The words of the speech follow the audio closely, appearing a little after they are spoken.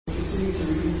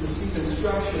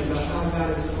instruction about how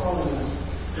God is calling us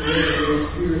to live in those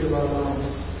spheres of our lives.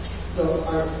 So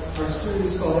our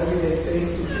series called Everyday Faith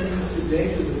continues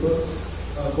today through the books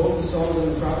of both the Psalms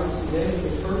and the Proverbs. Today is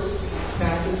the first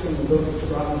passage from the book of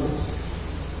Proverbs.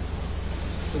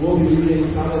 So we'll be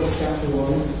reading Proverbs chapter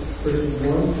 1, verses 1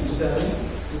 through 7.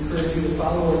 We encourage you to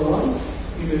follow along,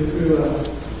 either through a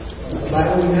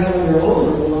Bible you have on your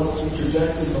own, or will also be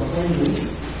projected behind you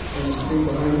on the screen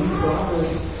behind you.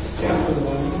 Proverbs chapter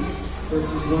 1,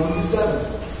 verses 1 through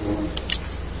 7.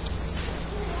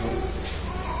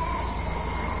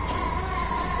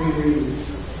 We read,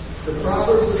 the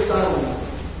Proverbs of Solomon,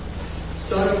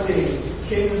 son of David,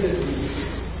 king of Israel,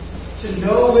 to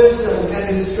know wisdom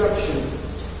and instruction,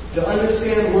 to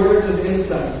understand words of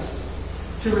insight,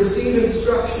 to receive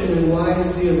instruction in wise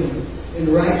dealing,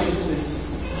 in righteousness,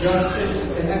 justice,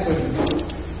 and equity,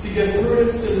 to give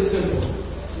prudence to the simple,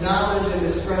 knowledge and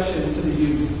discretion to the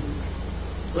youth.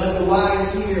 Let the wise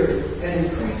hear and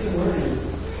increase in learning.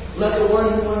 Let the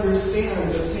one who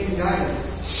understands obtain guidance,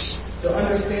 to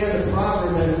understand the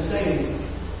proverb and the saying,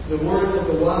 the words of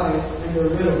the wise and their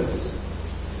riddles.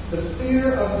 The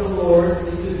fear of the Lord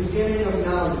is the beginning of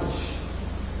knowledge.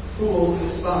 Fools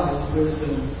despise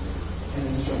wisdom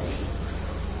and instruction.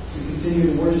 We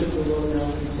continue to worship the Lord now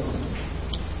in song.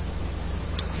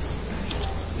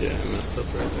 Yeah, I messed up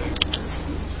right there.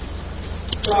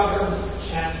 Proverbs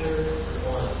chapter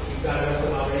 1. You've got it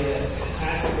open already. That's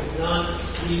fantastic. If not,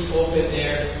 please open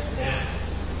there now.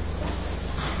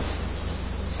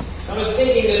 I was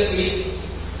thinking this week,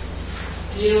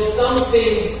 some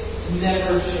things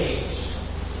never change.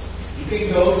 You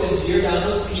can go to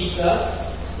Giordano's Pizza,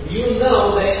 and you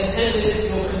know that in 10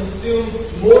 minutes you'll consume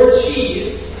more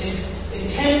cheese in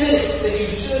 10 minutes than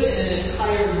you should in an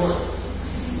entire month.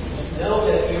 Know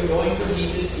that you're going to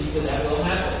eat this pizza, that will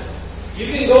happen.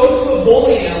 You can go to a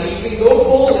bowling alley, you can go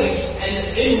bowling,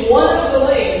 and in one of the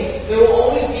lanes, there will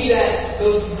always be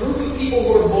those group of people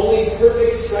who are bowling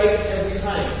perfect strikes every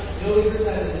time. The group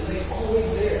that is always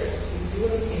there. You do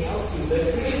anything else, you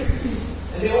live here.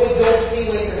 And they always don't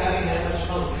seem like they're having that much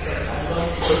fun. I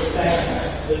must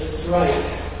respect the strike.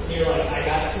 And you're like, I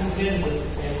got 2 pins, this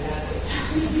is fantastic.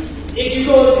 If you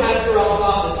go to Pastor Ralph's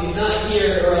office, he's not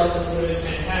here, or else this would have been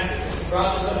fantastic. He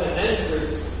brought us up in the men's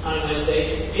group on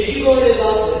Wednesday. If you go to his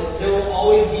office, there will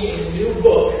always be a new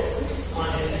book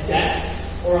on his desk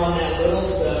or on that little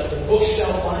the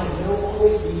bookshelf on him. There will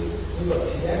always be a new book.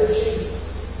 It never changes.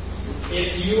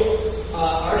 If you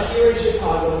are here in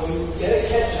Chicago and you get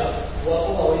a ketchup, what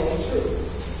will always be true?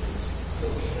 So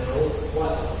we know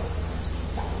what?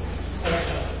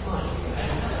 Ketchup. Come on, you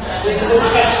guys. There's no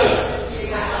ketchup. If you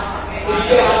get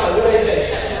a hot dog, what do I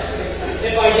say?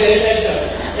 If I get a ketchup.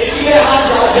 If you get a hot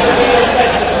dog, then we get a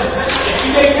ketchup. If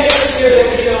you get ketchup here, then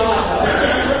we get a hot dog.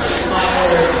 My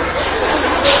word.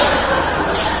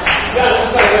 You gotta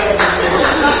start up with this.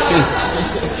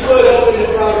 You would open the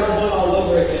Proverbs 1 all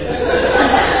over again.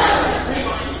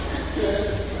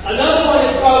 Another one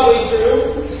is probably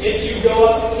true. If you go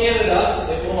up to Canada,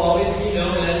 it will always be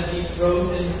known as the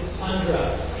frozen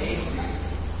tundra.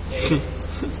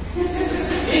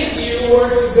 If you were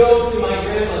to go to my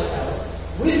grandma's house,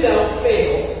 without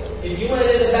fail, if you went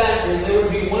in the bathroom, there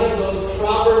would be one of those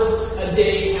Proverbs a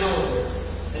day calendars.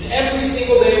 And every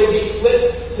single day would be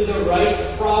flipped to the right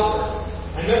proverb.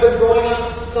 I remember growing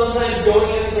up, sometimes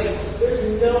going in, it's like, there's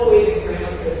no way that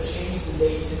grandma could have changed the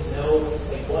date to know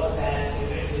what bad thing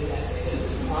I did that day. And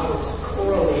this Proverbs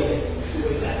correlated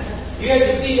with that. You guys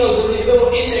have seen those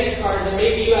little index cards, and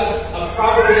maybe you have a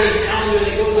Proverb day calendar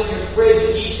that goes on your fridge,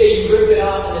 and each day you rip it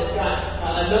off, and it's got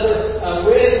another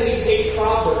randomly picked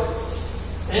proverb.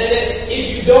 And if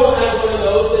you don't have one of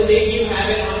those, then maybe you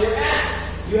have it on your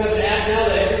app. You have an app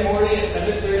now that every morning at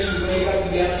 7:30 you wake up,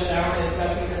 you get out of the shower, and it's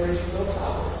got to encourage you to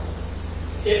proverb.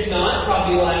 If not,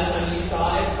 probably the last time you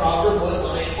saw a proverb was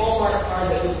on a Hallmark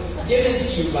card that was given to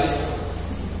you by someone.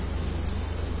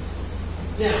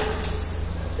 Now,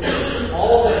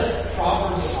 all that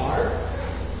proverbs are,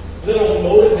 little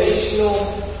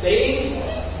motivational sayings,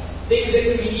 things that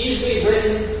can be easily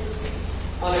written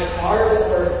on a card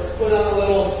or put on a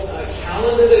little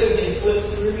calendar that you can flip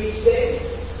through each day.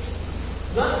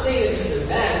 I'm not saying that these are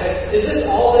bad, but is this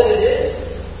all that it is?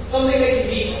 Something that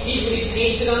can be easily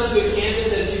painted onto a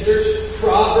canvas that if you search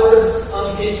Proverbs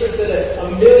on Pinterest, that a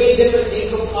million different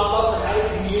things will pop up on how to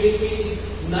communicate these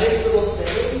nice little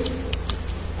sayings?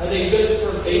 Are they just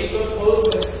for Facebook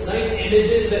posts with nice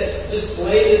images that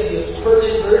display this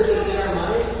pertinent verse that's in our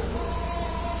minds?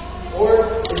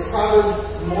 Or is Proverbs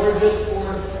more just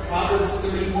for Proverbs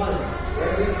 31? Where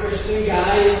every Christian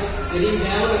guy is sitting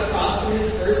down across from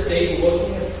his first date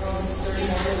looking at Proverbs 31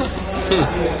 and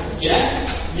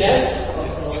Yes.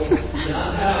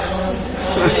 Not that one.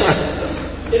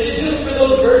 Is it just for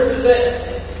those verses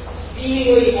that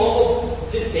seemingly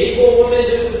almost disable women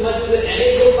just as much as it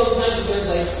enables? Sometimes there's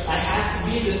like, I have to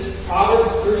be this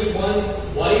Proverbs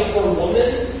 31 wife or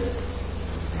woman.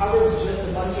 Proverbs just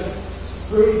a bunch of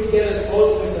screwed together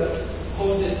quotes with a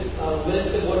supposed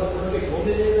list of what a perfect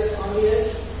woman is that's on the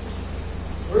edge?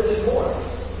 Or is it more?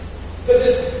 Because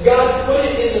if God put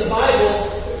it in the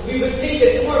Bible, we would think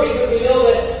it's more because we know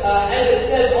that, as it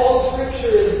says, all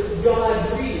Scripture is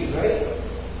God-breathed, right?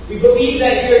 We believe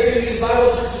that here at Community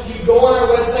Bible Church. If you go on our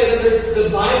website under the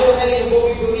Bible heading of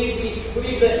what we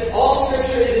believe that all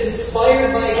Scripture is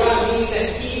inspired by God, meaning that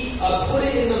He put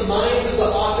it in the minds of the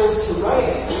authors to write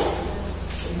it.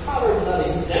 And Proverbs not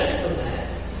exempt from that.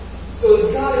 So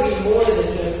it's got to be more than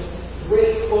just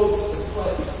great quotes to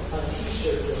put on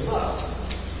T-shirts and mugs.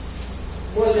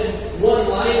 More than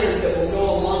one-liners that will go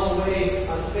a long way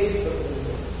on Facebook.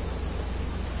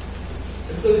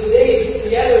 And so today,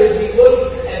 together, as we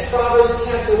look at Proverbs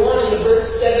chapter 1 and the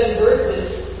first 7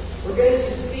 verses, we're going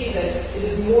to see that it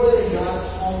is more than God's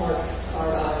hallmark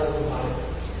card out of the Bible.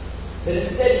 That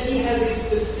instead, He has a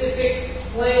specific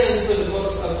plan for the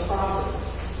book of Proverbs.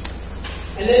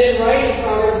 And then in writing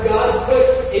Proverbs, God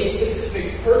put a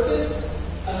specific purpose,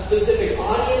 a specific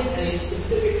audience, and a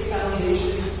specific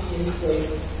foundation in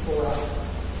place for us.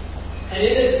 And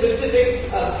in this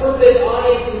specific purpose,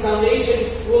 audience, and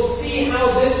foundation, we'll see how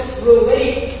this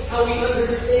relates, how we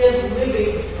understand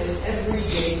living an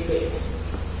everyday faith.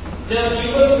 Now, if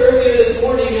you looked earlier this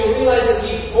morning, you'll realize that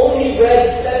we only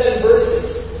read 7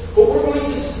 verses. But we're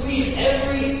going to squeeze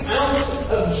every ounce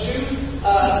of juice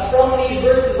from these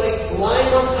verses, like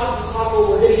line on top of top,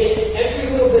 we're going to get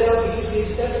every little bit out because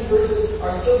these 7 verses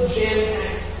are so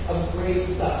jam-packed of great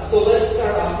stuff. So let's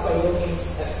start off by looking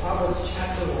at Proverbs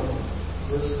chapter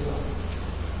 1, verse 1.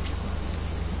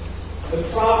 The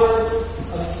Proverbs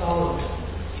of Solomon,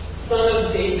 son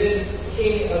of David,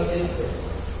 king of Israel.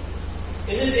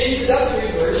 In this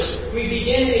introductory verse, we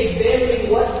begin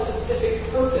examining what specific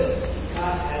purpose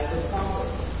God has for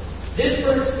Proverbs. This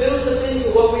verse fills us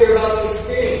into what we are about to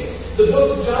experience. The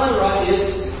book's genre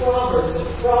is Proverbs, the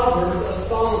Proverbs of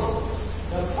Solomon.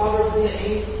 Now, Proverbs in the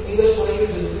English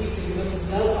language is briefly given,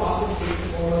 does often take the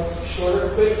form of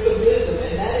shorter quips of wisdom,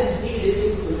 and that indeed is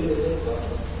included in this book.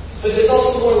 But there's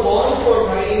also more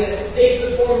long-form writing that takes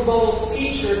the form of almost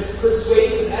speech or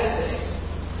persuasive essay.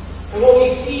 And what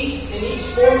we see in each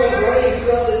form of writing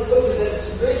throughout this book is that it's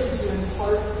written to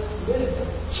impart wisdom.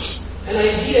 An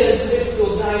idea into which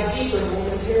we'll dive deeper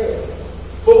momentarily.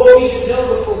 But what we should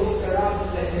know before we start off is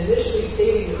that in initially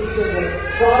stating that these are the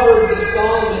Proverbs of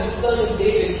Solomon, son of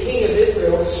David, king of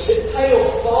Israel, the title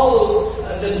follows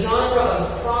the genre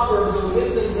of Proverbs or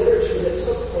wisdom literature that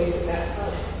took place at that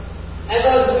time. As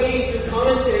I was reading through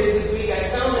commentaries this week, I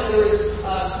found that there's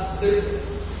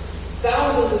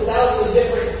thousands and thousands of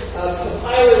different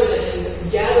papyrus and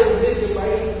gathered wisdom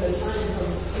writing from the time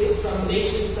from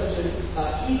nations such as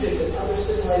Egypt and other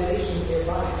civilizations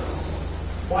nearby.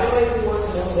 Why might we want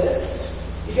to know this?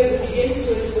 Because it begins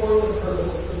to inform the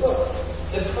purpose of the book.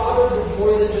 The Proverbs is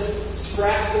more than just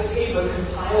scraps of paper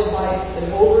compiled by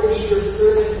an overeager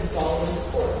servant in Solomon's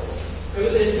court. It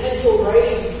was an intentional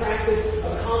writing to practice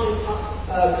a common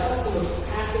custom of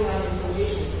passing on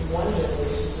information from one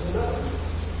generation to another.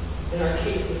 In our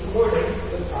case this morning,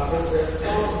 the Proverbs are of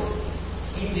Solomon,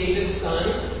 King David's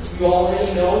son. You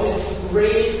already know his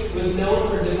reign was known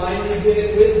for divinely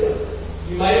given wisdom.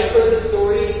 You might have heard the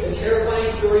story, the terrifying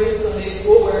story in Sunday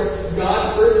school, where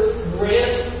God first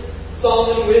grants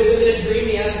Solomon wisdom in a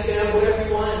dream. He asks, you can have whatever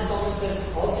you want, and Solomon says,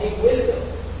 I'll take wisdom.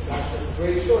 God says,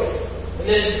 great choice. And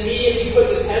then immediately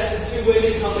puts a test of 2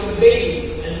 women come with a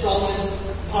baby. And Solomon's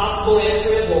possible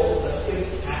answer is, well, let's give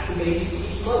half the baby to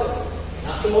each mother.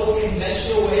 Not the most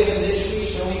conventional way of initially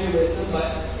showing your wisdom,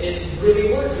 but it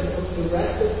really works. And so for the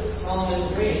rest of Solomon's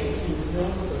reign, he's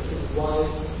known for his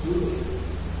wise ruling.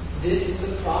 This is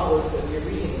the Proverbs that we're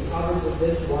reading, the Proverbs of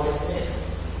this wise man.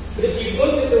 But if you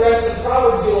look at the rest of the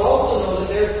Proverbs, you'll also know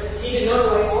that he did not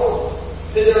write all of them.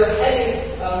 That there are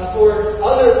headings for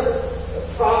other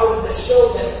Proverbs that show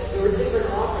that there were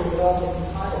different authors that also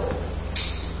compiled them.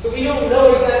 So we don't know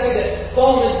exactly that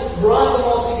Solomon brought them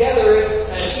all together,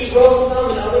 and he wrote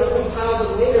some and others compiled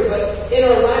them later, but in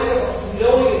our lack of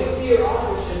knowing a clear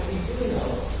authorship, we do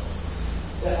know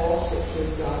that all Scripture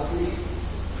is God-breathed.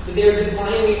 That they are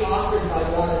divinely authored by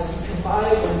God, and He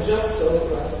provided them just so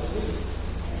for us to read.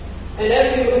 And as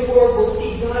we move forward, we'll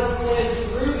see God's plan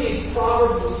through these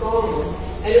Proverbs of Solomon,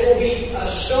 and it will be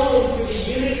shown through the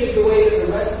unity of the way that the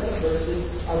rest of the verses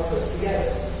are put together.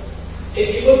 If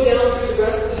you look down through the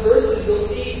rest of the verses,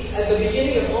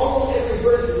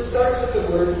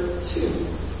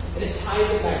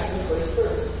 ties it back to the first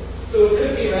verse. So it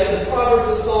could be read, the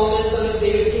Proverbs of Solomon, son of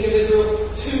David, king of Israel,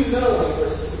 to know in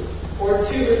verse 2. Or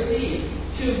to receive,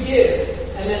 to give.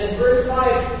 And then verse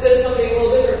 5 says something a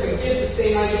little different, but gives the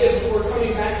same idea before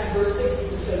coming back to verse 6,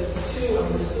 it says, to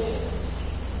understand.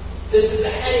 This is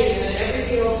the heading, and then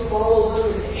everything else follows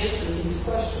under to answer these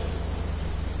questions.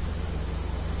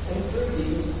 And through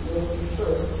these, we'll see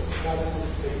first God's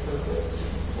specific purpose,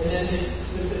 and then His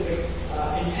specific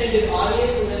intended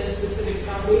audience, and then His specific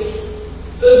foundation.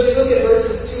 So as we look at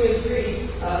verses 2 and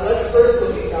 3, let's first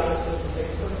look at God's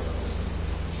specific purpose.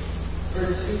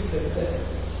 Verse 2 says this: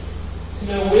 to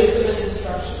know wisdom and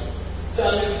instruction, to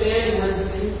understand words of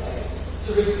insight, to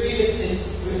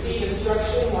receive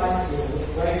instruction wisely with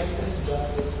righteousness,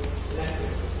 justice, and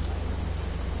equity.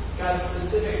 God's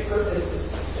specific purpose is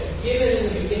given in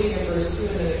the beginning of verse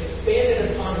 2 and then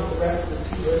expanded upon with the rest of the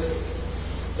 2 verses.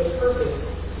 The purpose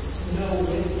is to know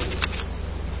wisdom.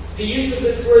 The use of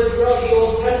this word throughout the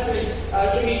Old Testament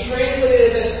can be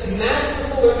translated as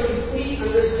masterful or complete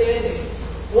understanding.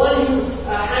 One who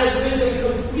has wisdom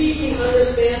completely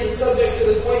understands the subject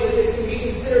to the point that it can be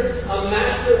considered a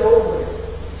master over it.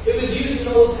 It was used in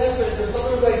the Old Testament for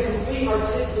someone who had complete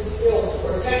artistic skill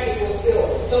or technical skill.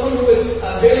 Someone who was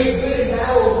very good in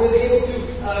battle, who was able to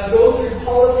go through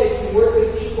politics and work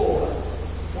with people.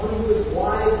 One who was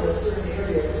wise in a certain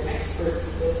area, an expert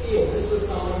in the field. This was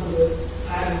someone who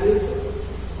had wisdom.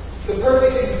 The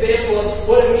perfect example of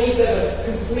what it means to have a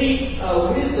complete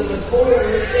wisdom, a total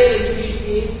understanding, can be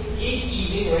seen each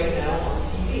evening right now on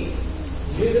TV.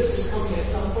 You knew this was coming at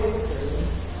some point soon,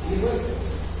 the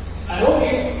Olympics. I hope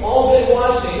you've all been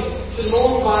watching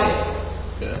Simone Biles.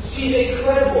 Yeah. She's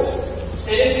incredible.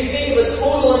 And if you think of a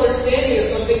total understanding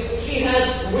of something, she has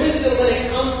wisdom when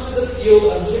it comes to the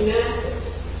field of gymnastics.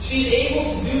 She's able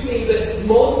to do things that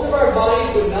most of our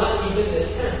bodies would not even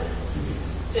attempt.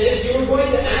 And if you were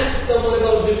going to ask someone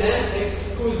about gymnastics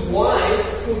who's wise,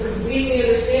 who completely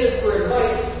understands for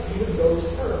advice, you would go to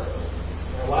her.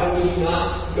 Now, why would you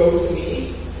not go to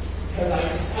me? Because I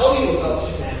can tell you about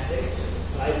gymnastics,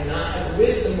 but I do not have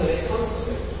wisdom when it comes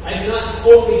to it. I do not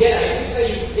totally get it. I can tell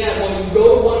you, you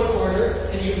go to one corner,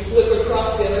 and you flip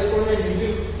across the other corner, and you do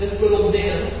this little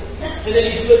dance, and then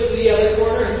you flip to the other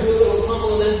corner and do a little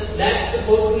tumble, and then that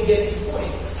supposedly gets you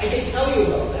points. I can tell you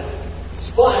about that.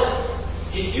 But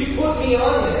if you put me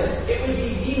on there, it would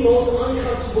be the most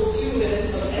uncomfortable 2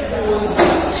 minutes of everyone's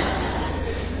life.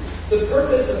 The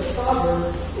purpose of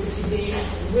Proverbs is to gain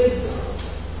wisdom,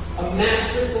 a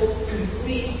masterful,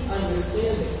 complete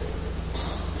understanding.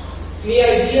 The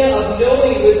idea of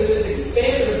knowing wisdom is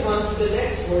expanded upon through the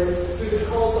next word, through the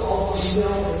call to also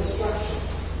know instruction.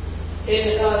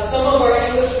 In some of our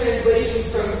English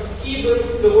translations from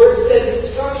Hebrew, the word says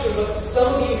instruction, but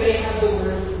some of you may have the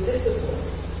word discipline.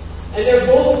 And they're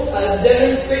both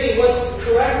demonstrating what's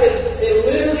correct. It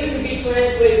literally can be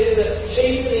translated as a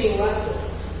chastening lesson.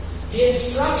 The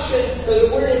instruction, or the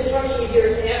word instruction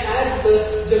here, adds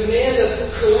the demand of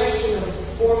correction of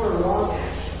former wrong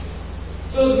action.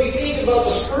 So as we think about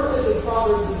the purpose of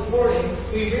Proverbs this morning,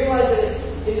 we realize that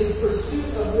in the pursuit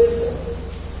of wisdom,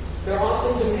 there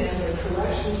often demands a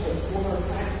correction from former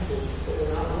practices that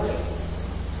were not right.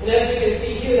 And as we can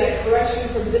see here, that correction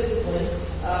from discipline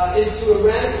is to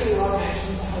eradicate wrong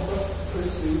action to help us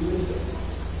pursue wisdom.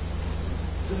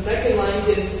 The second line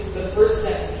is the first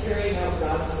step to carrying out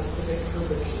God's specific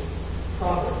purpose.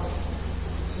 Proverbs.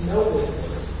 To know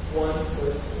wisdom, one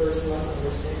first must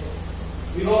understand.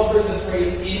 We've all heard the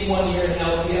phrase, in one ear and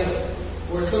out the other,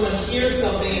 where someone hears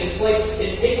something and it's like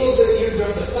it tickles their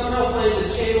eardrum, but somehow finds a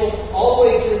channel all the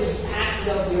way through and just passes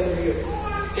out the other ear.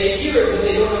 They hear it, but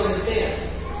they don't understand.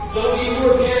 Some of you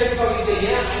who are parents probably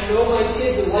say, I know my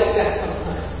kids are like that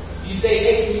sometimes. You say,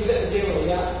 hey, can you set the table?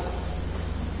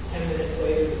 10 minutes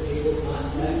later, the table's not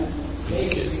set.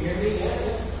 Hey, did you hear me?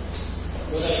 Yeah.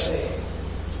 What did I say?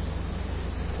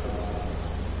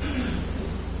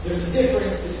 There's a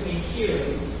difference between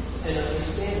hearing and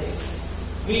understanding.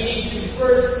 We need to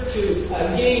first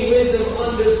gain wisdom,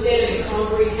 understand, and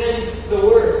comprehend the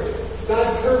words.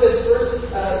 God's purpose first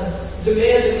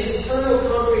demands an internal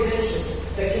comprehension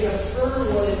that can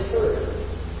affirm what is heard.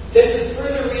 This is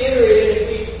further reiterated if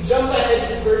we jump ahead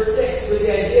to verse 6, where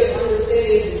the idea of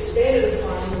understanding is expanded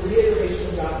upon in the reiteration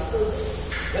of God's purpose.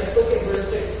 Let's look at verse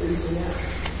 6 briefly now.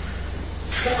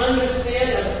 To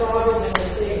understand a proverb and a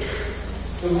saying,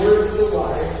 the words of the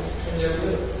wise and their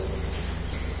riddles.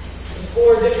 The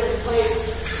 4 different types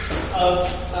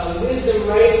of wisdom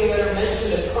writing that are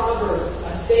mentioned: a proverb,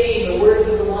 a saying, the words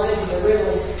of the wise and the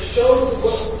riddles, show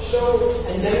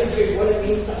and demonstrate what it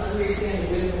means to understand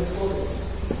wisdom fully.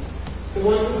 The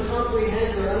one who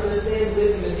comprehends or understands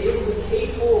wisdom is able to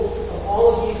take hold of all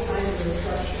of these kinds of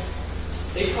instruction.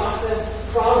 They process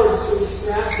Proverbs to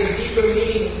extract the deeper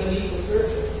meaning beneath the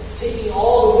surface, taking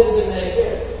all the wisdom that it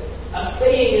gives. A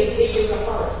saying is taken to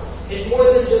heart. It's more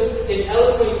than just its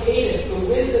eloquent cadence. The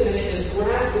wisdom in it is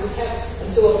grasped and kept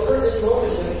until a pertinent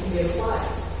moment when it can be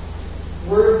applied.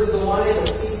 Words of the wise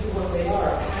are seen for what they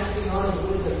are, passing on of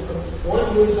wisdom from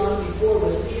one who has gone before,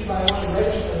 received by one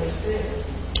ready to understand.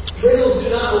 Riddles do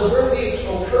not overtly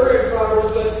occur in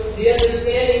Proverbs, but the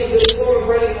understanding of this form of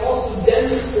writing also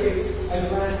demonstrates a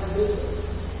grasp of wisdom.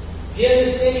 The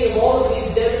understanding of all of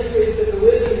these demonstrates that the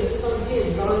wisdom is sunk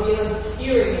in, gone beyond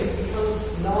hearing, and has become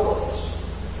knowledge.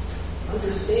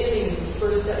 Understanding is the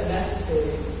first step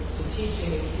necessary to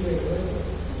teaching and hearing wisdom.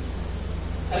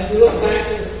 As we look back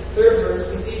to the third verse,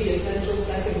 we see the essential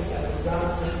second step of God's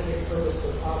specific purpose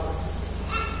for Proverbs.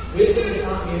 Wisdom is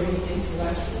not merely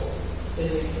intellectual. It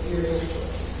is experiential.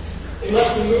 It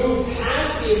must move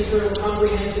past the internal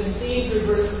comprehension seen through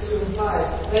verses 2 and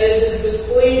 5. That it is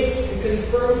displayed and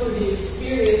confirmed through the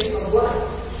experience of life.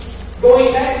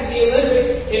 Going back to the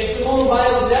Olympics, if Simone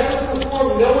Biles never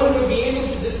performed, no one would be able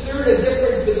to discern a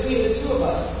difference between the two of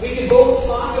us. We could both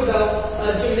talk about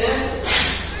gymnastics.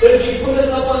 But if you put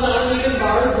us up on the uneven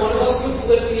bars, one of us would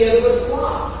flip and the other would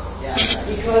flop. Yeah.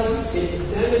 Because it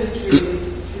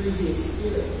demonstrated through the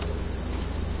experience.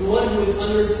 The one who has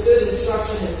understood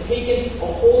instruction has taken a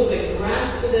hold of it,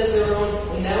 grasped it as their own,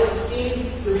 and now it's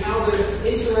seen through how their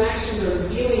interactions or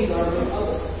dealings are with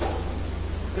others.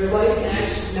 Their life and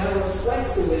actions now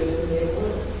reflect the wisdom they have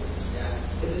learned.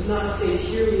 Yeah. It does not stay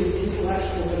purely as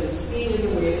intellectual, but is seen in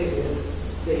the way they live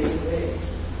day to day.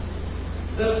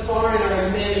 Thus far in our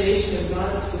examination of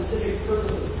God's specific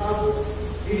purpose of Proverbs,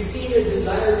 we've seen a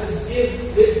desire to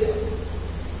give wisdom.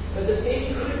 But the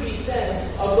same could be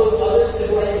said of those other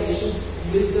civilizations'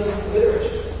 wisdom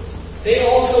literature. They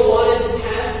also wanted to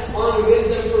pass on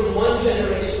wisdom from one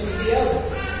generation to the other.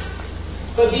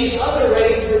 But these other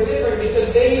writings were different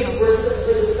because they were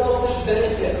for the selfish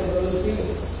benefit of those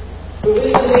people. The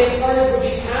wisdom they imparted would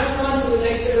be passed on to the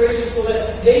next generation so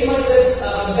that they might live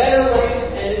a better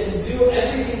life and do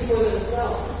everything for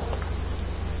themselves.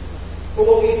 But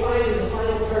what we find in the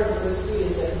final part of verse 3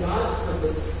 is that God's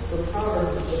purpose for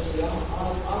Proverbs is just the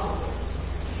opposite.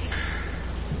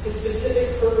 His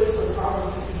specific purpose for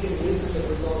Proverbs is to give wisdom that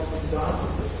results in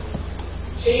godly wisdom.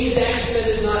 Changed action that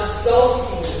is not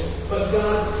self-seeking, but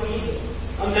God-pleasing.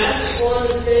 A masterful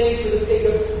understanding for the sake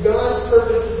of God's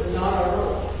purposes and not our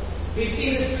own. We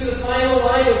see this through the final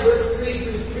line of verse 3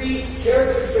 through 3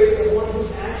 character traits of one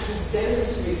whose actions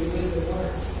demonstrate the wisdom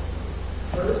learned.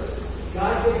 First,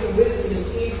 God-given wisdom is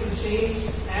seen through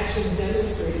changed action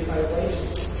demonstrated by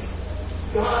righteousness.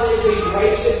 God is a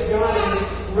righteous God, and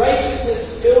His righteousness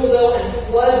fills out and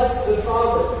floods the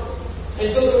Proverbs.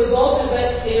 And so the result is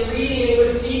that in reading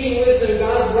and receiving wisdom,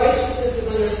 God's righteousness is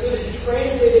understood and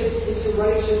translated into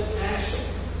righteous action.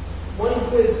 One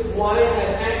who is wise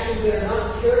has actions that are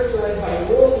not characterized by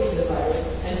worldly desires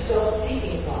and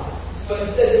self-seeking thoughts,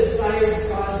 but instead desires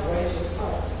God's righteous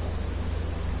heart.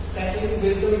 Second,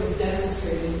 wisdom is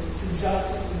demonstrated through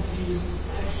justice-infused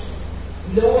action.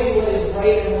 Knowing what is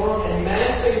right and wrong and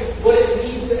mastering what it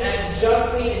means to act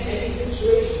justly in any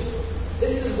situation.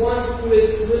 This is one who has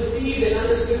received and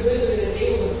understood wisdom and is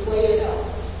able to play it out.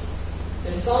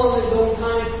 In Solomon's own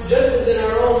time, just as in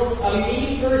our own, a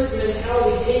me-first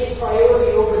mentality takes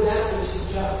priority over that which is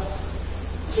just.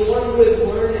 So one who has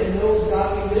learned and knows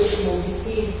godly wisdom will be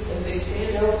seen as they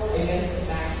stand out against the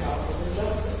backdrop of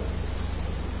injustice.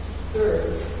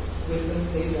 Third, wisdom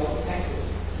plays out equity.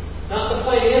 Not the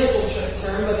financial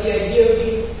term, but the idea of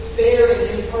being fair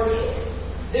and impartial.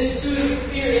 This too is a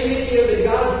clear indicator that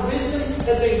God's wisdom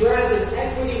has been grasped as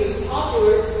equity was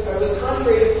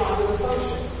contrary to popular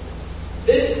function.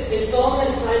 This, in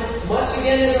Solomon's time, much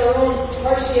again as our own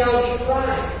partiality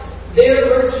thrives. Their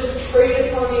virtues trade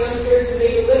upon the unfair to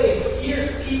make a living. Here,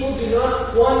 people do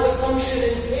not want to function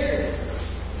in fairness.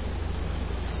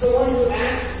 So one who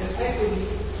acts with equity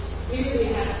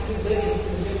clearly has to be living in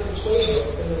a different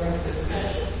playbook than the rest of the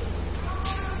nation.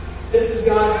 This is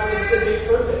God's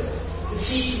specific purpose, to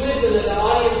teach wisdom that the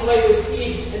audience might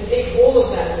receive and take hold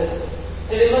of that wisdom.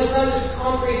 And it must not just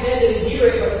comprehend and hear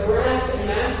it, but grasp and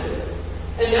master it.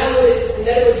 And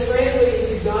that it would translate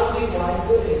into godly wise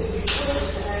living, to be put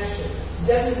into action,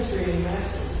 demonstrating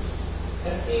mastery.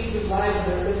 As seen through lives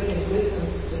that are living in wisdom,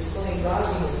 displaying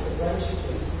godliness and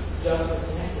righteousness, justice,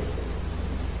 and equity.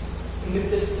 And with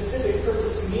this specific purpose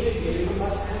communicated, we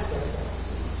must ask ourselves,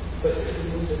 but to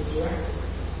whom this directed?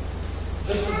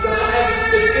 Just as God has a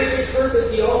specific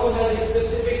purpose, He also has a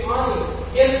specific audience.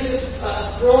 He hasn't just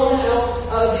thrown out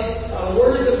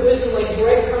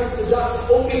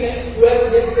hoping that whoever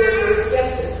gets there first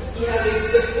gets it. He has a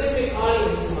specific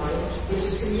audience in mind, which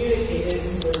is communicated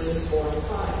in verses 4 and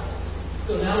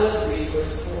 5. So now let's read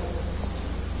verse 4.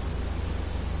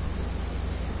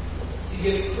 To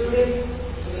give prudence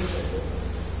to the simple,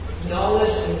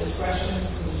 knowledge and discretion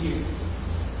to the youth.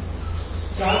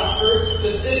 God first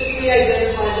specifically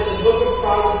identified that the book of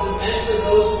Proverbs is meant for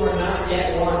those who are not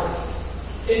yet wise.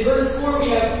 In verse 4, we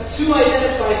have two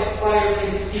identifiers for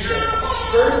these people.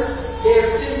 First, they are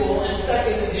simple, and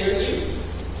second, they are youth.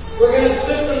 We're going to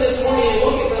flip them this morning and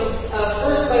look at them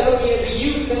first by looking at the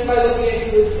youth, then by looking at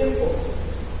who is simple.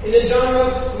 In the genre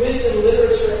of wisdom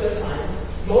literature at the time,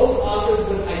 most authors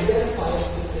would identify a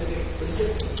specific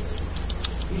recipient.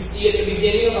 We see at the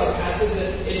beginning of our passage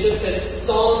that it just says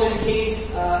Solomon, king,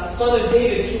 son of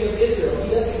David, king of Israel. He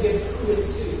doesn't give who it's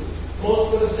to.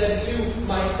 Most would have said to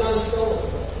my son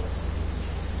so-and-so.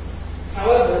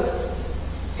 However,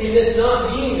 in this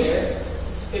not being there,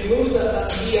 it moves the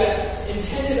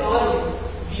intended audience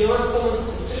beyond someone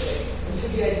specific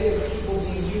into the idea of people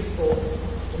being youthful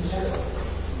in general.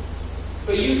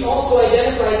 But youth also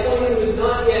identifies someone who has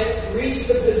not yet reached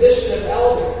the position of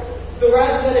elder. So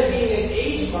rather than it being an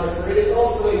age marker, it is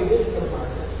also a wisdom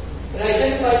marker. It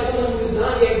identifies someone who has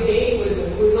not yet gained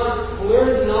wisdom, who has not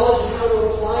learned the knowledge and how to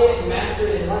apply it and master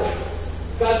it in life.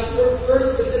 God's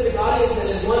first specific audience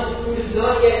then is one who does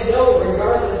not yet know,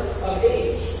 regardless of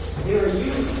age. They are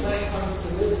youth when it comes to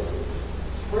wisdom.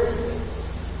 For instance,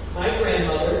 my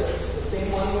grandmother, the same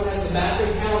one who has a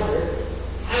bathroom calendar,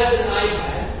 has an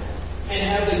iPad and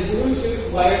has a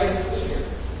Bluetooth wireless speaker.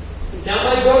 Now,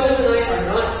 my brothers and I are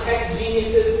not tech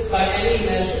geniuses by any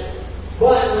measure.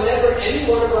 But whenever any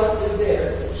one of us is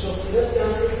there, she'll sit us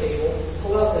down at the table,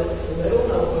 pull out this little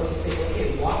notebook and say,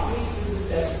 okay, walk me through the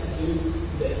steps to do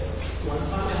this. One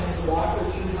time I had to walk her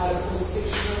through how to post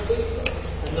pictures on Facebook.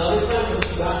 Another time when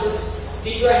she got this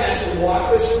speaker, I had to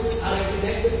walk her through how to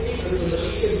connect the speakers so that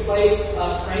she could play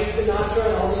Frank Sinatra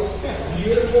and all these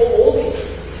beautiful oldies.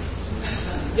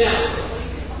 Now,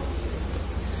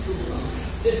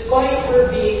 despite her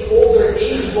being older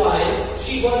age-wise,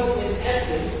 she was, in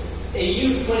essence, a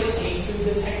youth when it came to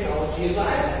the technology of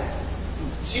iPad.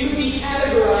 She would be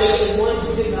categorized as one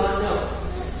who did not know.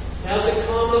 Now, to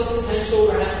calm the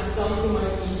potential wrath of some who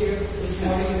might be here this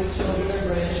morning with children or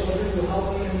grandchildren who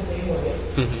help me in the same way,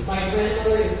 my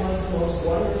grandmother is one of the most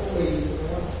wonderful ladies in the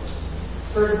world.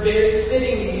 Her very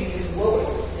fitting name is Lois,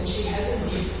 and she has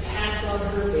indeed passed on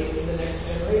her faith to the next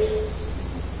generation.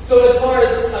 So as far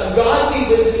as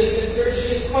godly wisdom is concerned,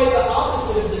 she is quite the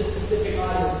opposite of this specific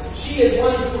audience. She is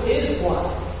one who is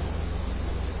wise.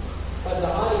 But the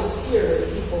audience here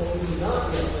is people who do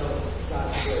not yet know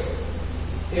God's word.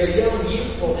 They are young,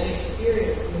 youthful, and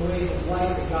experienced in the ways of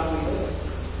life and godly living.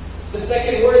 The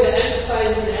second word that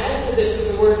emphasizes and adds to this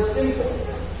is the word simple.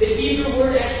 The Hebrew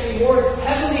word actually more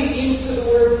heavily leans to the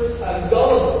word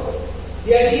gullible.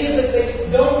 The idea that they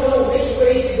don't know which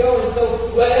way to go, and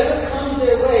so whatever comes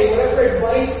their way, whatever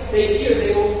advice they hear, they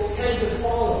will tend to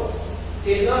follow.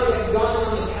 They have not yet gotten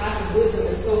on the path of wisdom,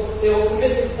 and so they will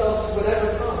commit themselves to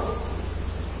whatever comes.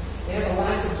 They have a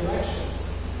lack of direction.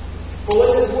 But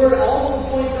what this word also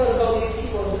points out about these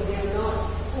people is that they are not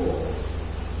fools.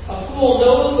 A fool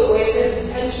knows the way and has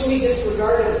intentionally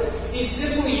disregarded it. These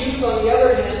simple youth, on the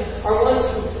other hand, are ones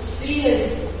who see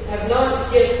and have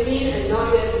not yet seen and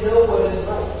not yet know what is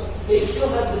right. They still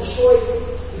have the choice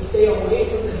to stay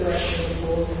away from the direction of the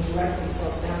fools and direct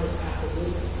themselves down the path of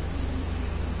wisdom.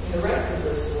 In the rest of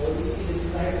verse 4, we see the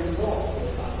desired result of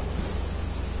this audience.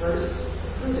 First,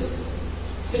 prudence.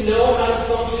 To know how to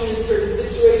function in certain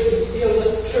situations, to be able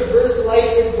to traverse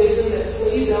life with wisdom that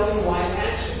plays out in wise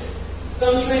action.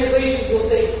 Some translations will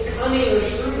say cunning or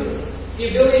shrewdness. The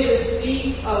ability to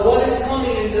see what is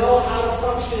coming and know how to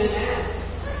function and act.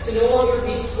 To no longer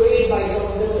be swayed by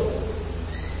gullibility.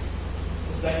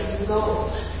 The second is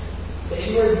knowledge. The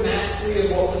inward mastery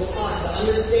of what was taught. The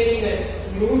understanding that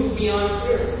moves beyond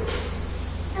fear.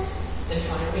 And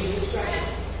finally,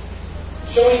 discretion.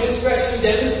 Showing discretion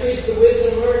demonstrates the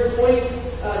wisdom learned, points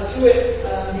to it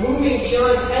moving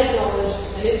beyond head knowledge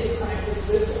and into practiced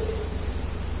wisdom.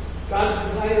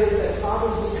 God's desire is that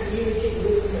Proverbs will communicate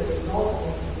wisdom that results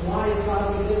in wise,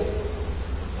 godly living.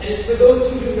 And it's for those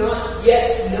who do not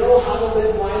yet know how to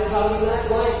live wise, godly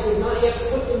lives, who have not yet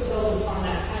put themselves upon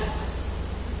that path.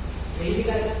 Maybe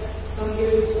that's some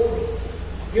here this morning.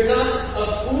 You're not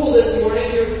a fool this morning.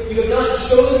 You have not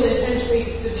chosen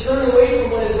intentionally to turn away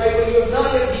from what is right, but you have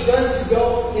not yet begun to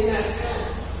go in that path.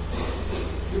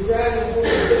 You're grabbing hold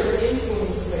of different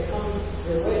influences that come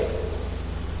your way.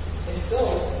 If so,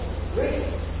 great.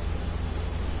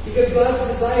 Because God's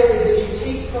desire is that you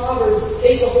take Proverbs,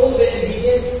 take a hold of it, and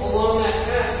begin along that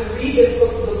path to read this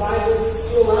book of the Bible,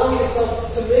 to allow yourself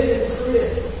to live in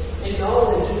prudence, in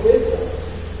knowledge, and wisdom.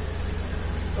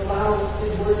 To allow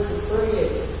His words to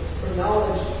permeate from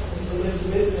knowledge and to live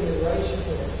wisdom and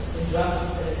righteousness and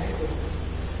justice and equity.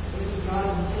 This is God's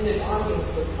intended audience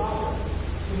for Proverbs,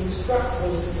 to instruct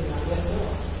those who do not yet know.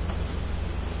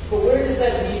 But where does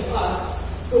that leave us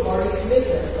who have already committed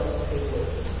ourselves to His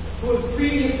word? Who have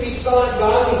previously sought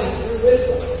godliness through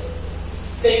wisdom?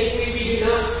 Thankfully, we do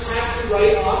not have to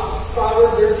write off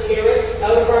Proverbs or tear it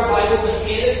out of our Bibles and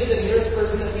hand it to the nearest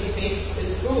person that we think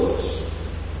is foolish.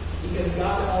 Because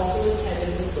God also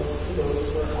intended this book for those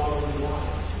who are already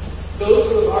wise. Those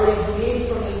who have already gleaned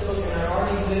from this book and are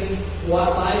already living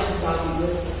what lives of godly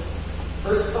wisdom.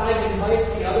 Verse 5 invites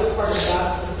the other part of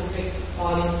God's specific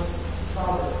audience,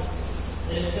 Proverbs.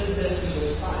 And it says this in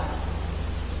verse 5.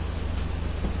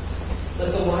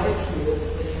 Let the wise hear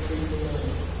and increase in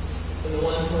learning, and the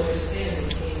one who understands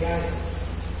obtain guidance.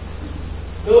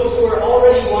 Those who are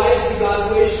already wise to God's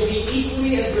ways should be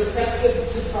equally as receptive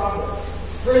to Proverbs.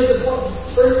 For the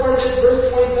first part of this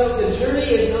verse points out the journey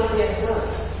is not yet done.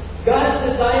 God's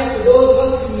desire for those of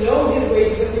us who know His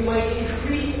ways is that we might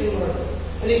increase in learning,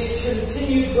 and a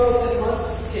continued growth that must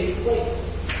take place.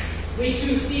 We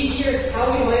too see here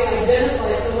how we might identify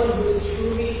someone who is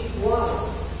truly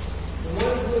wise. The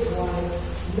one who is wise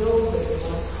knows that they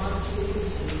must constantly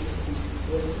continue to seek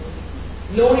wisdom.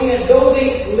 Knowing that though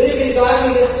they live in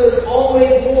godliness, there's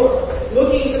always more.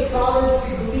 Looking to Proverbs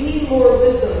to glean more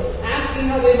wisdom. Asking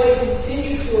how they might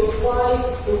continue to apply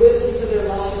the wisdom to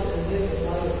their lives and live in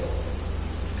light of it.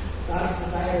 God's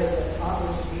desire is that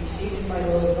Proverbs be taken by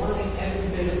those wanting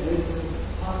every bit of wisdom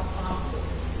possible.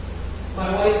 My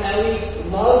wife Ellie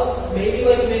loves, maybe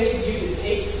like many of you, to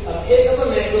take a pit of a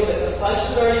mango that the flesh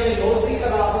has already been mostly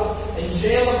cut off of and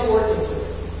jam a fork into it.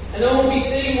 And then we'll be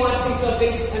sitting watching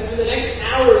something, and for the next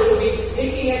hour she'll be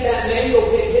picking at that mango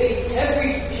pit, getting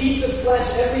every piece of flesh,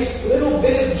 every little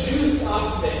bit of juice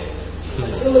off of it,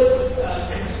 until it's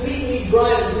completely dry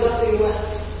and there's nothing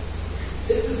left.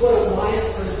 This is what a wise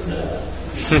person does.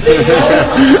 They know.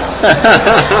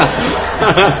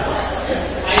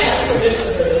 I have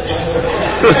permission for this.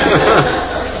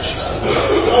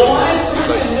 A wise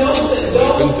person knows that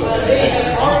though they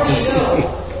have already known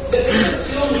that there's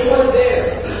still more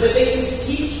there, that they can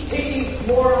keep picking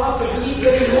more off and keep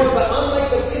getting more, but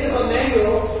unlike the pit of a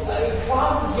mango,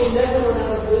 Proverbs will never run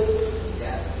out of wisdom.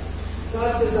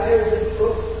 God desires this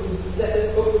book, that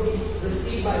this book would be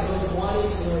received by those wanting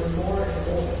to learn more and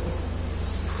more.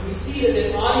 We see that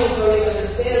this audience already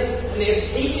understands and they have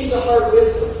taken to heart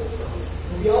wisdom.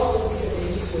 And we also see that they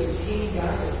need to attain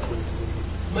guidance.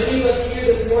 Many of us here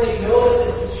this morning know that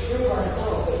this is true of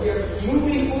ourselves, that we are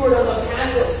moving forward on the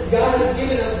path that God has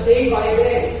given us day by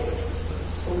day.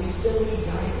 But we still need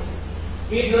guidance.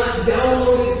 We have not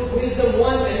downloaded wisdom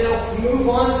once and now move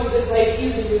on through this life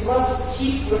easily. We must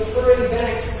keep referring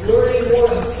back, learning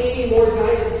more, obtaining more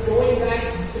guidance, going back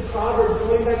to Proverbs,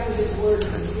 going back to His Word,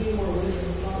 and getting more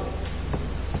wisdom from it.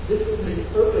 This is His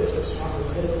purpose for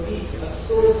Proverbs, that it will be a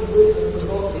source of wisdom for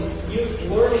both the youth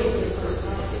learning for the first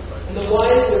time and the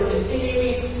wise who are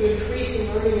continuing to increase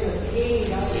in learning and obtaining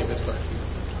guidance.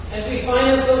 As we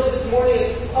find ourselves this morning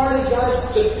as part of God's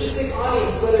specific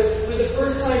audience, whether for the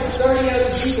first time starting out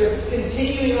as youth or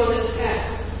continuing on this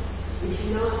path, we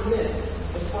cannot miss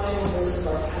the final verse of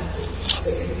our passage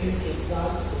that communicates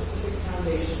God's specific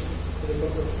foundation for the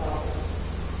book of Proverbs.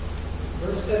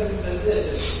 Verse 7 says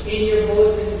this: in your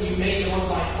bulletins you may know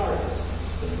by heart,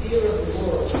 the fear of the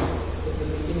Lord is the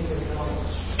beginning of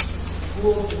knowledge.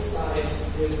 Fools despise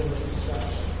wisdom and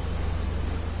instruction.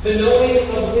 The knowing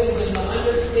of wisdom, the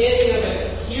understanding of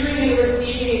it, hearing and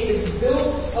receiving it is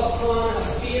built upon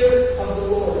a fear of the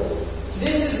Lord.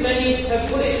 This, as many have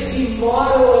put it, is the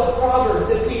motto of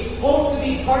Proverbs. If we hope to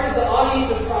be part of the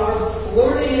audience of Proverbs,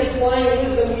 learning and applying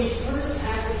wisdom, we first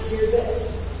have to hear this.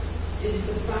 It is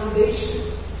the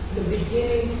foundation, the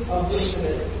beginning of wisdom,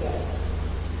 as it says.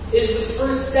 It is the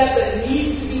first step that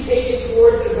needs to be taken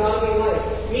towards a godly life.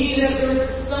 Meaning that there is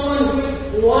someone who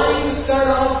is wanting to start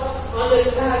off on this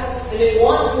path, and they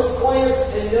want to acquire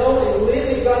and know and live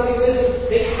in godly wisdom,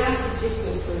 they have to take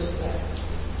this first step.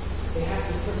 They have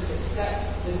to first accept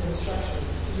this instruction,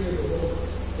 fear the Lord.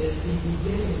 It is the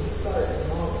beginning, the start of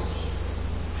knowledge.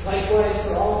 Likewise,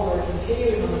 for all who are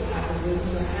continuing on the path of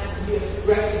wisdom, there has to be a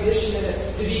recognition that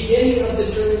at the beginning of the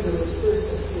journey there was first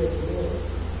a fear of the Lord.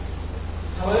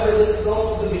 However, this is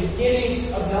also the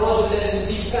beginning of knowledge, that is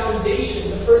the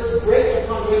foundation, the first brick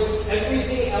upon which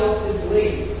everything else is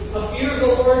laid. A fear of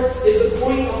the Lord is the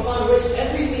point upon which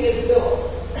everything is built.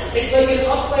 It's like an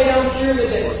upside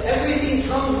pyramid that everything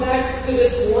comes back to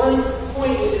this one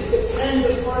point. It depends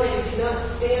upon it. You cannot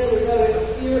stand without it. The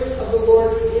fear of the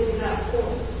Lord is that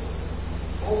point.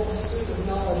 All pursuit of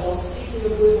knowledge, all seeking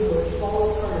of wisdom will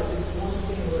fall apart if this one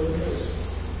thing remains.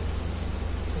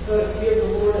 Without a fear of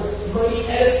the Lord, a mighty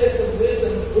edifice of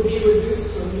wisdom would be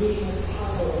reduced to a meaningless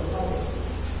pile of rubble.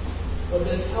 But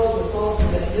this tells us also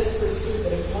that in this pursuit,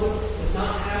 that if one does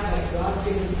not have that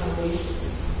God-given foundation,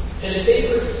 and if they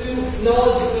pursue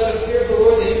knowledge without a fear of the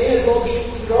Lord, they may as well be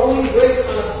throwing bricks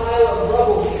on a pile of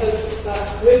rubble, because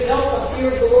without a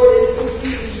fear of the Lord, it is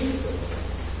completely useless.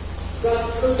 God's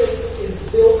purpose is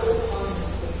built upon a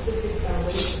specific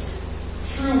foundation.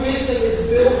 True wisdom is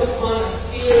built upon a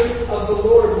fear of the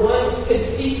Lord. One can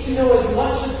seek to know as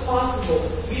much as possible,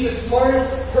 to be the smartest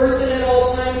person at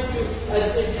all times, to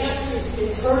attempt to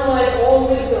internalize all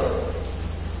wisdom.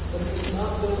 But if it's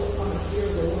not built upon a fear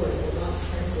of the Lord, it will not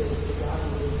translate into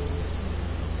godly wisdom.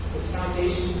 This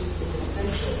foundation is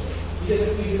essential, because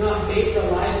if we do not base our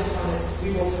lives upon it,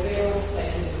 we will fail at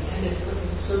His intended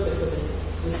purpose of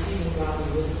receiving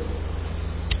godly wisdom.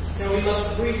 Now we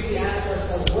must briefly ask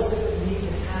ourselves, what does it mean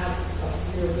to have a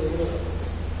fear of the Lord?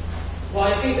 Well,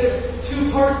 I think there's two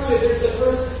parts to it. There's the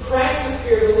first, practice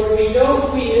fear of the Lord. We know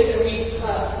who He is, and we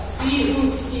see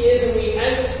who He is, and we,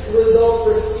 as a result,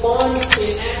 respond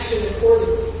in action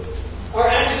accordingly. Our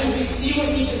actions, we see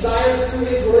what He desires through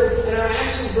His Word, and our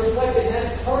actions reflect it. And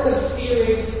that's part of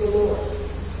fearing the Lord.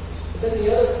 But then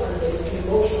the other part of it is an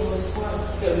emotional response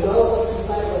that wells up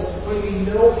inside of us when we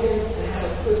know Him and have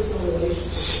a personal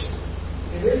relationship.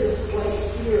 There is a slight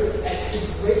fear at His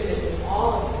greatness and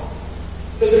awe of Him.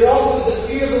 But there also is a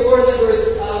fear of the Lord, that there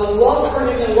is a love for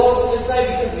Him that wells up inside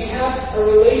because we have a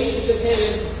relationship with Him.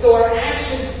 And so our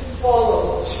actions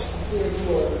follow a fear of the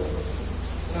Lord.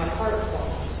 And our heart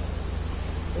follows.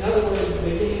 In other words, the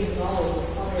beginning of knowledge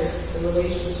requires a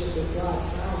relationship with God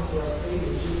found through our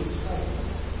Savior, Jesus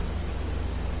Christ.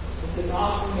 This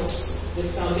offering of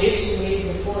this foundation laid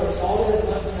before us, all that is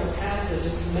left in our passage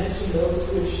is to mention those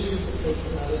who would choose to take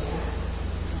another path.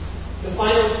 The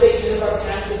final statement of our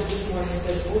passage this morning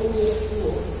says, only a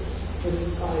fool would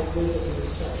despise wisdom and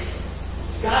instruction.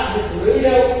 God has laid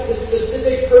out the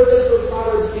specific purpose for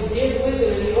Proverbs to give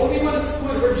wisdom, and the only one who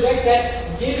would reject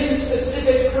that given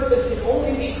specific purpose can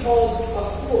only be called a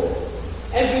fool.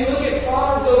 As we look at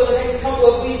Proverbs over the next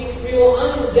couple of weeks, we will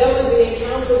undoubtedly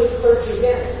encounter this person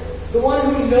again. The one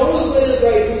who knows what is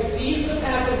right, who sees the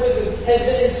path of wisdom, has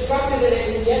been instructed in it,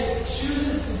 and yet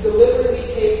chooses to deliberately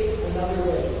take another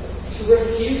way, to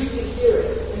refuse to hear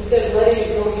it, instead of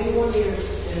letting it go in one ear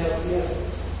and out the other.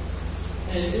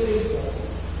 And in doing so,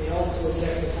 they also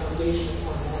reject the foundation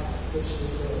upon that which is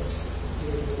built,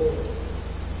 fear of the Lord.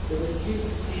 They refuse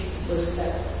to take the first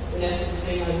step, in essence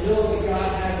saying, I know that God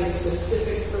has a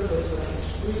specific purpose, but I'm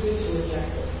choosing to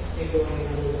reject it and going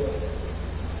another way.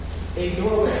 They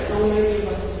ignore what so many of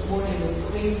us this morning would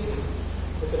cling to,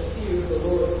 but the fear of the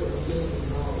Lord is the beginning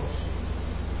of knowledge.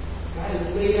 God has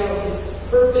laid out His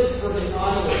purpose for His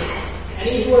audience.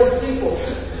 Any who are simple,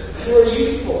 who are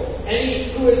youthful,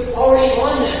 any who is already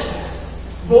on that path,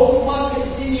 both must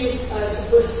continue to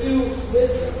pursue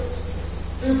wisdom.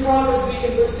 Through Proverbs, we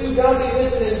can pursue godly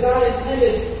wisdom as God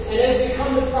intended, and as we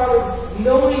come to Proverbs,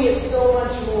 knowing it so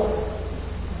much more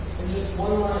than just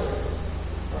one-liners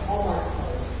or Hallmark cards.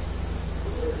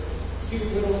 Cute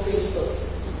little Facebook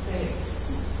sayings.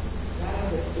 God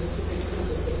has a specific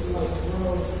purpose that we might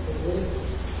grow in wisdom.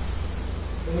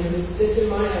 And with this in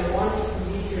mind, I want us to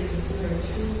be here considering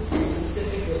two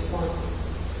specific responses.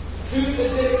 Two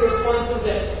specific responses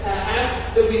that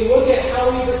ask that we look at how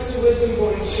we pursue wisdom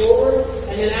going forward,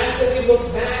 and then ask that we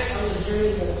look back on the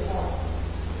journey thus far.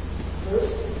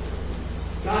 First,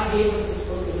 God gave us this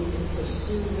book that we can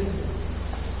pursue wisdom.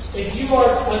 If you are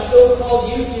a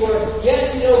so-called youth, you are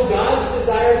yet to know God's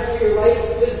desires for your life,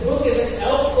 this book is an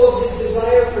outflow of His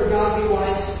desire for godly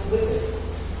wise living.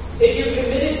 If you're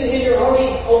committed to Him, you're already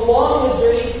along the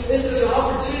journey, this is an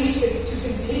opportunity to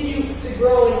continue to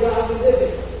grow in godly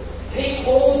living. Take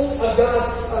hold of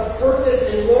God's purpose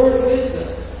and learn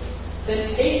wisdom.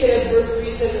 Then take it, as verse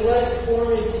 3 says, and let it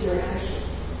form into your actions.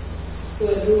 So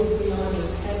it moves beyond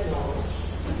just head knowledge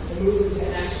and moves into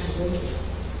action wisdom.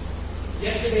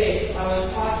 Yesterday, I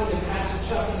was talking to Pastor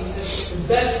Chuck, and he said, the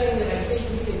best thing that I think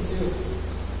we can do is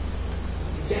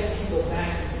to get people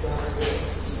back into God's Word.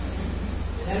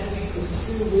 And as we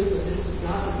pursue wisdom, this is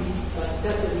not to be a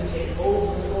step that we take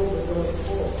over and over going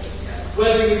forward.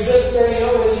 Whether you're just starting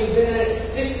out, whether you've been at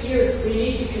it 50 years, we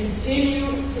need to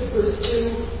continue to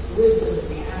pursue wisdom, and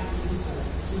we have to do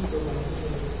so by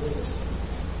doing His Word.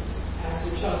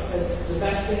 Pastor Chuck said the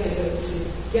best thing is to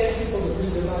get people to read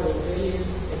the Bible day in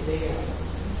and day out.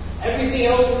 Everything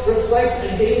else reflects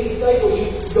a daily cycle.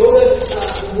 You go to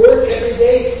work every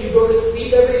day, you go to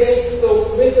sleep every day.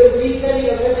 So with the resetting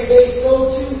of every day,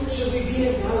 so too should we be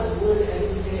in God's Word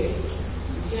every day.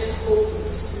 We can't hope to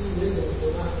pursue wisdom if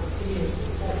we're not continuing to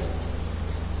study.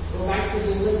 Go back to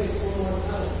the Olympics one more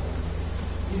time.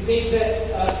 You think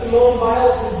that Simone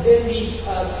Biles has been the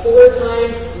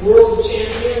 4-time world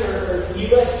champion or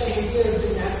U.S. champion of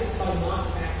gymnastics by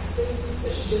not practicing?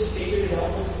 That she just figured it out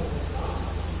once and stopped?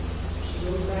 She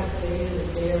goes back day in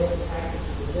and day out and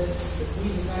practices. And this, if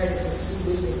we desire to pursue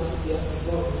wisdom, must be us as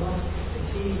well. We must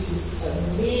continue to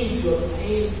need to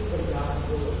obtain from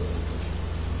God's Word.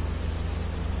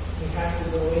 We have to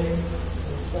go in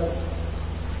and study.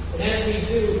 And as we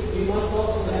do, we must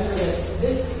also remember that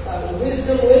this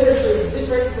wisdom literature is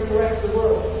different from the rest of the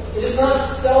world. It is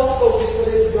not self-focused,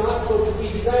 but it is God-focused.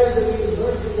 He desires that we would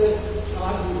learn to live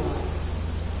godly lives.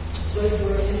 So as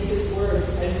we're in His Word,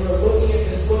 as we're looking at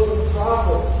this book of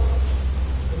Proverbs,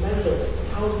 remember,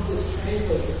 how does this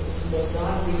translate to most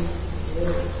godly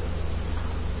living?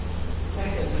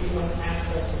 Second, we must ask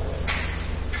ourselves,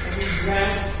 can we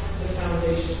grasp the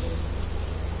foundation?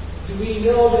 Do we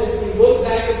know that if we look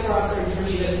back across our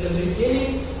journey, that the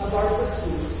beginning of our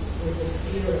pursuit was the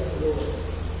fear of the Lord?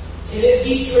 Can it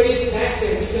be traced back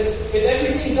there? Because if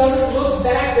everything doesn't look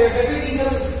back there, if everything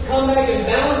doesn't come back and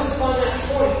balance upon that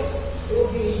point, it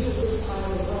will be a useless pile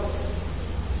of rubble.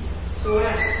 So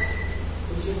ask,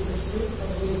 is your pursuit of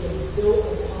wisdom built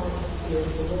upon the fear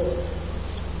of the Lord?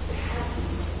 It has to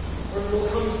be. Or it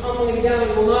will come tumbling down.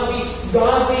 It will not be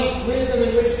godly wisdom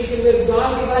in which we can live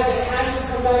godly life. It has to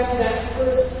come back to that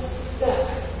first step,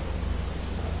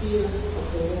 fear of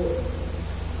the Lord.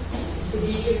 You could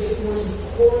be here this morning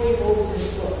poring over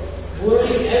this book,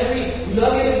 learning every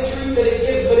nugget of truth that it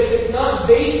gives, but if it's not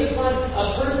based upon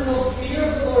a personal fear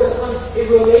of the Lord, upon a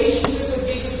relationship with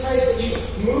Jesus Christ, that you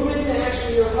move into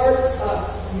action, your heart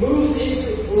moves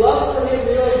into love for Him,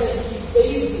 realizing that He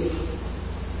saves you,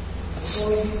 that's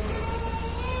all you say.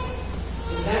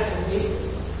 That's the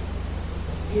basis.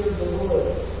 Fear of the Lord,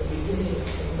 the beginning of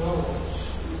knowledge.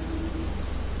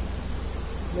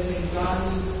 Living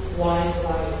godly, wise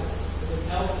lives is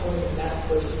an outpouring of that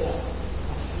first step,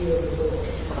 of fear of the Lord.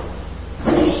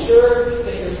 Be sure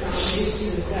that your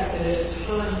foundation is set, and it is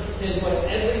firm, and is what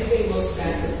everything looks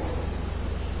back upon.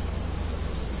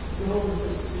 Go and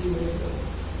pursue wisdom.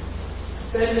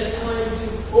 Spend the time to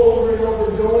over and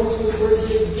over go into His Word.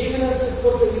 He has given us this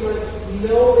book that we might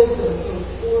know wisdom, so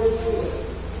pour through it.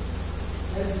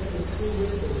 As we pursue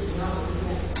wisdom, do not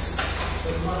forget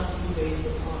it must be based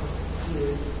upon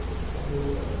fear of the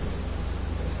Lord.